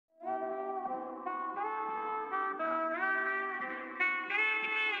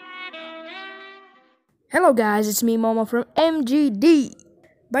Hello guys, it's me Momo from MGD.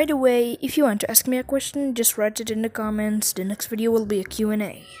 By the way, if you want to ask me a question, just write it in the comments. The next video will be a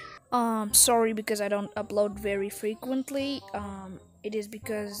Q&A. Sorry because I don't upload very frequently. It is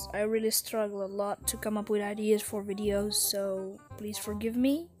because I really struggle a lot to come up with ideas for videos, so please forgive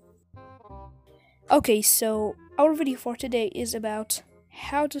me. Okay, so our video for today is about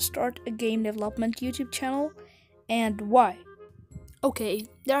how to start a game development YouTube channel and why. Okay,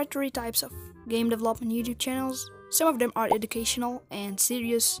 there are three types of game development YouTube channels. Some of them are educational and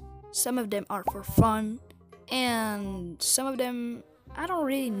serious, some of them are for fun, and some of them I don't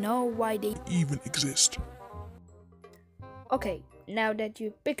really know why they even exist. Okay, now that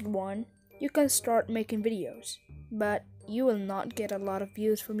you picked one, you can start making videos, but you will not get a lot of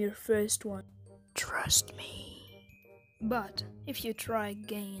views from your first one. Trust me. But if you try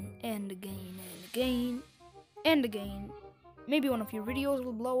again and again and again and again, maybe one of your videos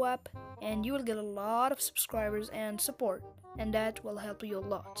will blow up and you will get a lot of subscribers and support, and that will help you a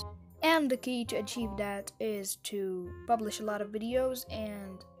lot. And the key to achieve that is to publish a lot of videos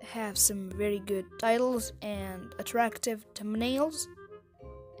and have some very good titles and attractive thumbnails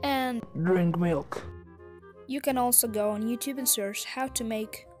and Drink milk. you can also go on YouTube and search how to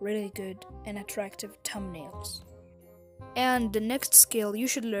make really good and attractive thumbnails. And the next skill you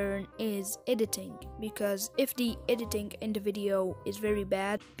should learn is editing, because if the editing in the video is very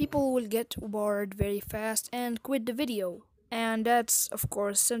bad, people will get bored very fast and quit the video. And that's of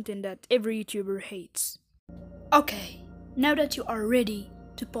course something that every YouTuber hates. Okay, now that you are ready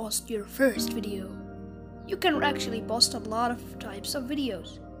to post your first video, you can actually post a lot of types of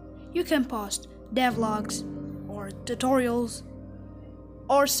videos. You can post devlogs or tutorials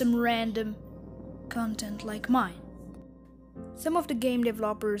or some random content like mine. Some of the game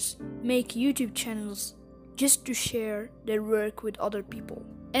developers make YouTube channels just to share their work with other people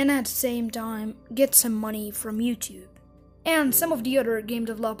and at the same time get some money from YouTube. And some of the other game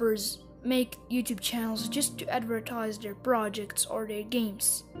developers make YouTube channels just to advertise their projects or their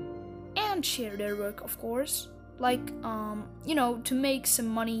games and share their work, of course, like to make some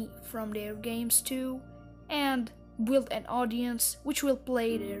money from their games too and build an audience which will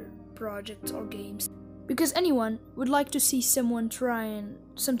play their projects or games. Because anyone would like to see someone trying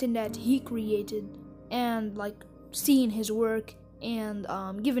something that he created and like seeing his work and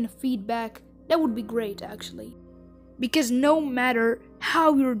giving feedback. That would be great actually. Because no matter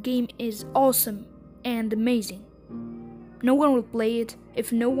how your game is awesome and amazing, no one will play it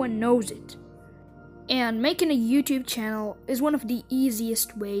if no one knows it. And making a YouTube channel is one of the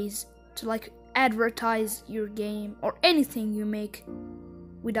easiest ways to like advertise your game or anything you make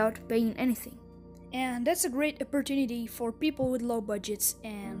without paying anything. And that's a great opportunity for people with low budgets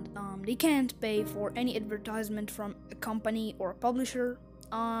and they can't pay for any advertisement from a company or a publisher.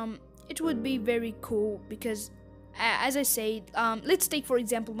 It would be very cool because, as I said, let's take for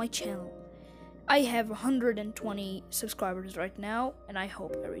example my channel. I have 120 subscribers right now, and I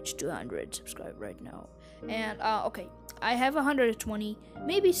hope I reach 200 subscribers right now. And okay, I have 120,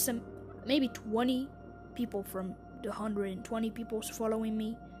 maybe 20 people from the 120 people following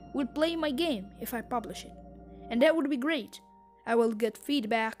me will play my game if I publish it, and that would be great. I will get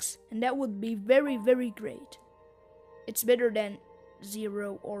feedbacks, and that would be very, very great. It's better than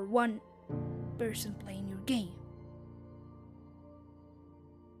 0 or 1 person playing your game.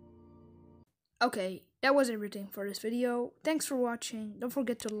 Okay, that was everything for this video. Thanks for watching. Don't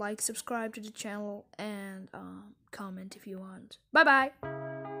forget to like, subscribe to the channel, and comment if you want. Bye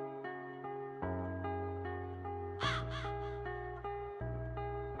bye.